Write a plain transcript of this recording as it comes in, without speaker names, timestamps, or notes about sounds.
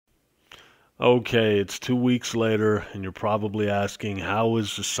Okay, it's 2 weeks later, and you're probably asking, how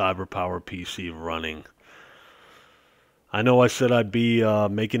is the Cyberpower PC running? I know I said I'd be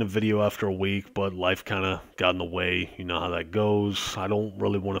making a video after a week, but life kind of got in the way. You know how that goes. I don't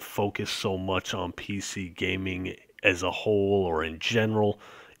really want to focus so much on PC gaming as a whole or in general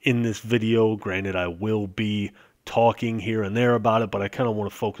in this video. Granted, I will be talking here and there about it, but I kind of want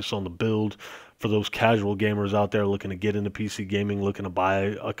to focus on the build for those casual gamers out there looking to get into PC gaming, looking to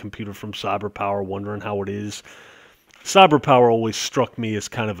buy a computer from Cyberpower, wondering how it is. Cyberpower always struck me as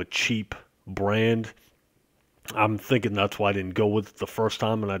kind of a cheap brand. I'm thinking that's why I didn't go with it the first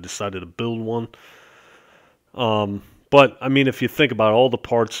time and I decided to build one. But I mean, if you think about it, all the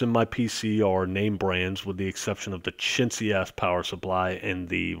parts in my PC are name brands with the exception of the chintzy ass power supply and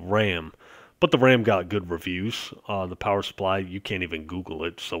the RAM. But the RAM got good reviews. The power supply, you can't even Google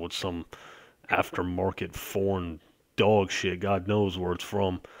it, so it's some aftermarket foreign dog shit. God knows where it's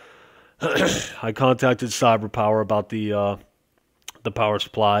from. I contacted Cyberpower about the power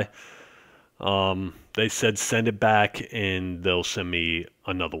supply. They said send it back and they'll send me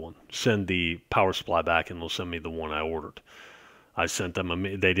another one. Send the power supply back and they'll send me the one I ordered. I sent them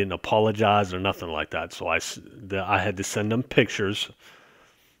they didn't apologize or nothing like that. So I had to send them pictures.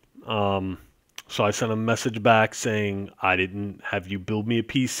 So I sent a message back saying I didn't have you build me a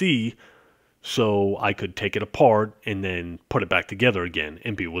PC so I could take it apart and then put it back together again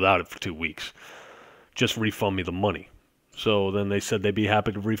and be without it for 2 weeks. Just refund me the money. So then they said they'd be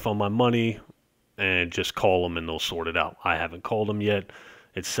happy to refund my money and just call them and they'll sort it out. I haven't called them yet.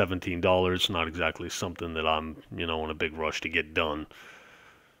 It's $17, not exactly something that I'm, in a big rush to get done.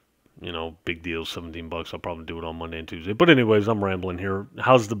 Big deal, 17 bucks. I'll probably do it on Monday and Tuesday. But anyways, I'm rambling here.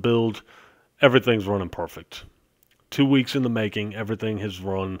 How's the build? Everything's running perfect. 2 weeks in the making, everything has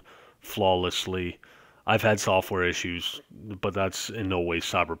run flawlessly. I've had software issues, but that's in no way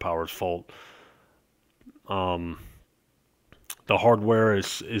Cyberpower's fault. The hardware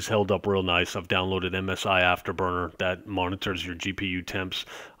is held up real nice. I've downloaded MSI Afterburner that monitors your GPU temps.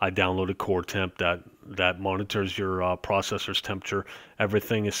 I downloaded Core Temp that monitors your processor's temperature.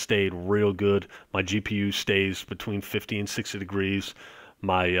 Everything has stayed real good. My GPU stays between 50 and 60 degrees.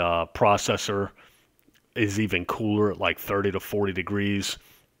 My processor is even cooler at like 30 to 40 degrees.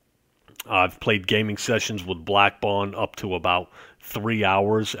 I've played gaming sessions with Black Bond up to about 3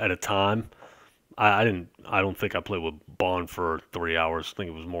 hours at a time. I don't think I played with Bond for 3 hours. I think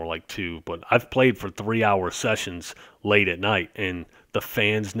it was more like 2. But I've played for 3 hour sessions late at night, and the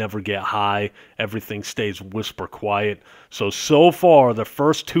fans never get high. Everything stays whisper quiet. So far, the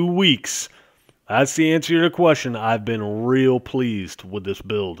first 2 weeks, that's the answer to your question. I've been real pleased with this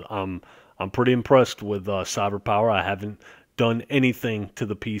build. I'm pretty impressed with Cyberpower. I haven't done anything to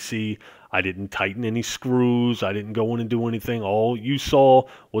the PC. I didn't tighten any screws. I didn't go in and do anything. All you saw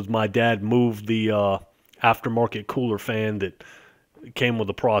was my dad move the aftermarket cooler fan that came with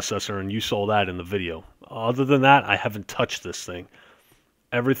the processor, and you saw that in the video. Other than that, I haven't touched this thing.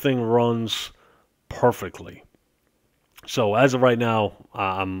 Everything runs perfectly. So as of right now,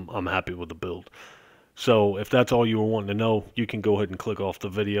 I'm happy with the build. So if that's all you were wanting to know, you can go ahead and click off the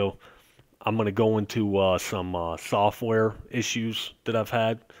video. I'm going to go into some software issues that I've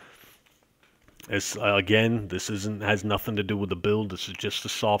had. Again, this has nothing to do with the build. This is just the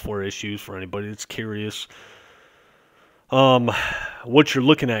software issues for anybody that's curious. What you're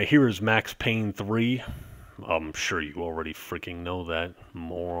looking at here is Max Payne 3. I'm sure you already freaking know that,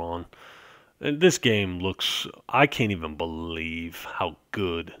 moron. And this game looks... I can't even believe how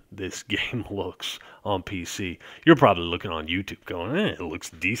good this game looks on PC. You're probably looking on YouTube going, it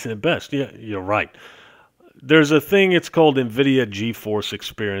looks decent at best. Yeah, you're right. There's a thing, it's called NVIDIA GeForce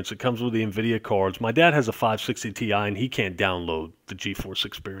Experience. It comes with the NVIDIA cards. My dad has a 560 Ti and he can't download the GeForce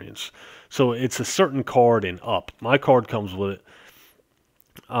Experience. So it's a certain card and up. My card comes with it.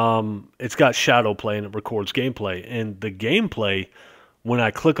 It's got shadow play and it records gameplay. And the gameplay, when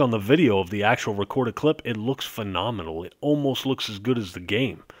I click on the video of the actual recorded clip, it looks phenomenal. It almost looks as good as the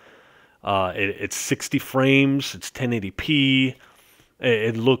game. It's 60 frames, it's 1080p.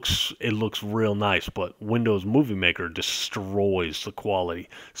 It looks real nice, but Windows Movie Maker destroys the quality.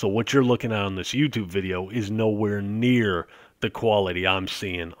 So what you're looking at on this YouTube video is nowhere near the quality I'm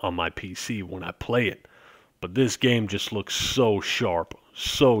seeing on my PC when I play it. But this game just looks so sharp,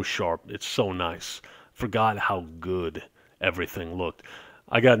 so sharp. It's so nice. Forgot how good everything looked.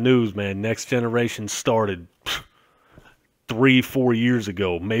 I got news, man. Next Generation started 3-4 years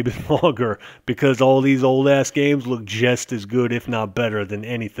ago, maybe longer, because all these old ass games look just as good, if not better, than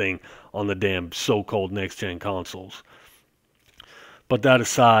anything on the damn so-called next gen consoles. But that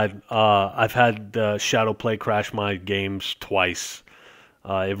aside, I've had Shadowplay crash my games twice.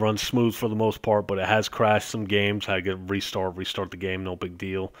 It runs smooth for the most part, but it has crashed some games. I had to restart the game, no big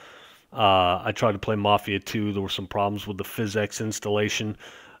deal. I tried to play Mafia 2. There were some problems with the PhysX installation.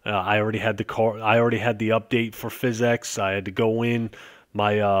 I already had the update for PhysX. I had to go in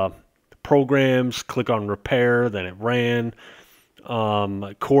my programs, click on repair, then it ran.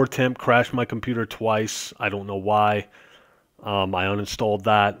 Core temp crashed my computer twice. I don't know why. I uninstalled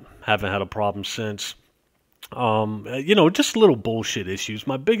that. Haven't had a problem since. Just little bullshit issues.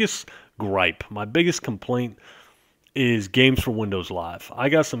 My biggest gripe, my biggest complaint is games for Windows Live. I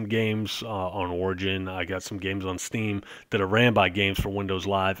got some games on Origin. I got some games on Steam that are ran by games for Windows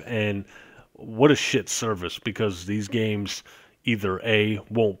Live, and what a shit service, because these games either A,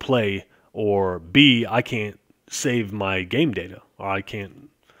 won't play, or B, I can't save my game data, or I can't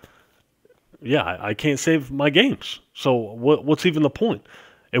save my games. So what's even the point?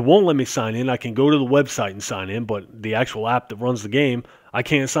 It won't let me sign in. I can go to the website and sign in, but the actual app that runs the game, I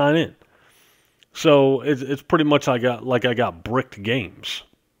can't sign in. So it's pretty much I got bricked games.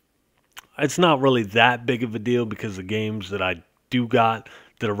 It's not really that big of a deal because the games that I do got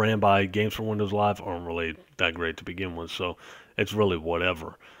that are ran by Games for Windows Live aren't really that great to begin with. So it's really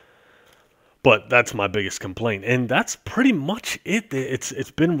whatever. But that's my biggest complaint, and that's pretty much it.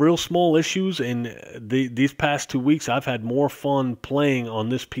 It's been real small issues, and these past 2 weeks I've had more fun playing on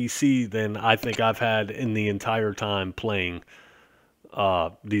this PC than I think I've had in the entire time playing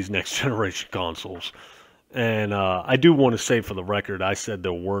these next generation consoles. And I do want to say for the record, I said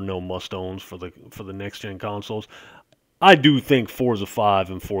there were no must-owns for the next gen consoles. I do think Forza 5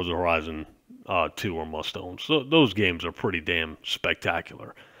 and Forza Horizon 2 are must-owns. So those games are pretty damn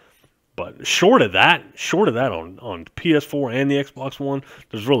spectacular. But short of that on PS4 and the Xbox One,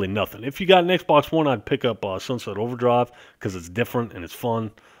 there's really nothing. If you got an Xbox One, I'd pick up Sunset Overdrive because it's different and it's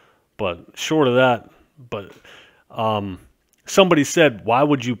fun. But short of that, somebody said, why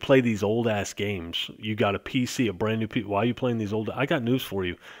would you play these old-ass games? You got a PC, a brand new PC. Why are you playing these old... I got news for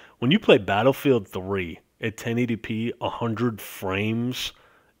you. When you play Battlefield 3 at 1080p, 100 frames,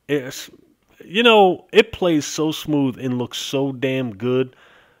 it plays so smooth and looks so damn good.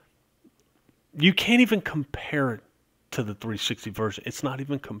 You can't even compare it to the 360 version. It's not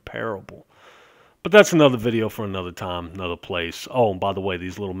even comparable. But that's another video for another time, another place. Oh, and by the way,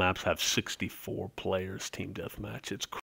 these little maps have 64 players, Team Deathmatch. It's